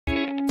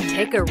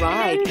Take a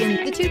ride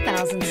in the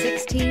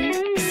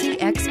 2016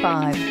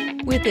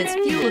 CX-5. With its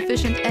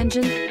fuel-efficient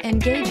engine,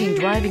 engaging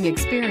driving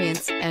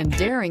experience, and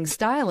daring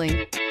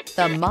styling,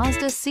 the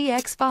Mazda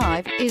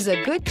CX-5 is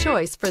a good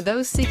choice for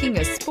those seeking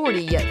a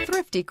sporty yet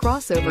thrifty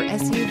crossover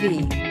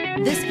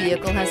SUV. This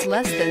vehicle has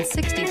less than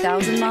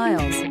 60,000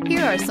 miles.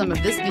 Here are some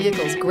of this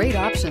vehicle's great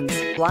options: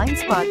 blind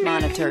spot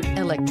monitor,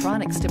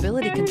 electronic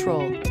stability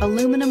control,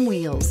 aluminum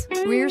wheels,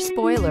 rear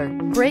spoiler,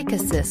 brake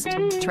assist,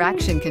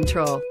 traction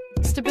control,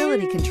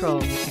 stability control,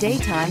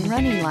 daytime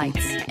running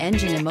lights,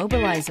 engine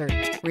immobilizer,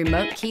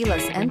 remote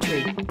keyless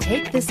entry.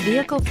 Take this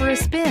vehicle for a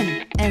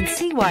spin and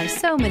see why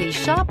so many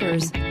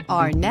shoppers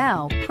are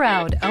now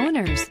proud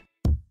owners.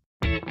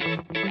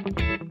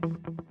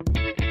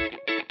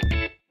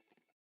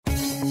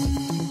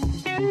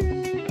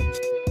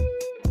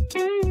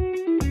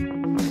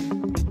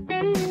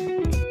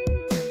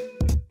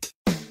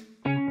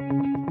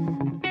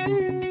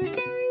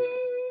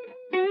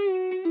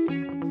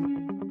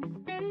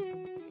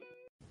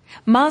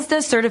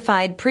 Mazda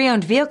Certified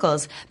Pre-Owned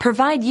vehicles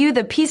provide you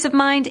the peace of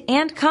mind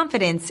and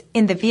confidence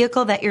in the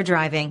vehicle that you're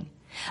driving.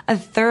 A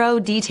thorough,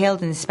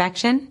 detailed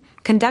inspection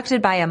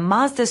conducted by a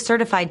Mazda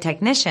Certified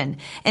technician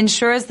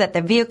ensures that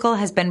the vehicle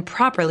has been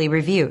properly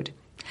reviewed.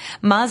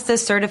 Mazda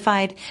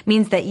Certified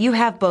means that you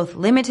have both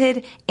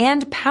limited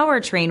and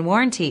Powertrain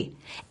Warranty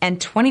and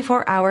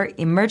 24-hour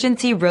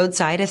emergency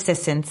roadside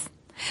assistance.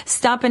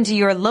 Stop into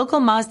your local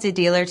Mazda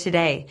dealer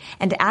today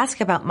and ask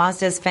about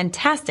Mazda's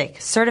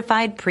fantastic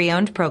Certified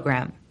Pre-Owned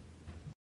program.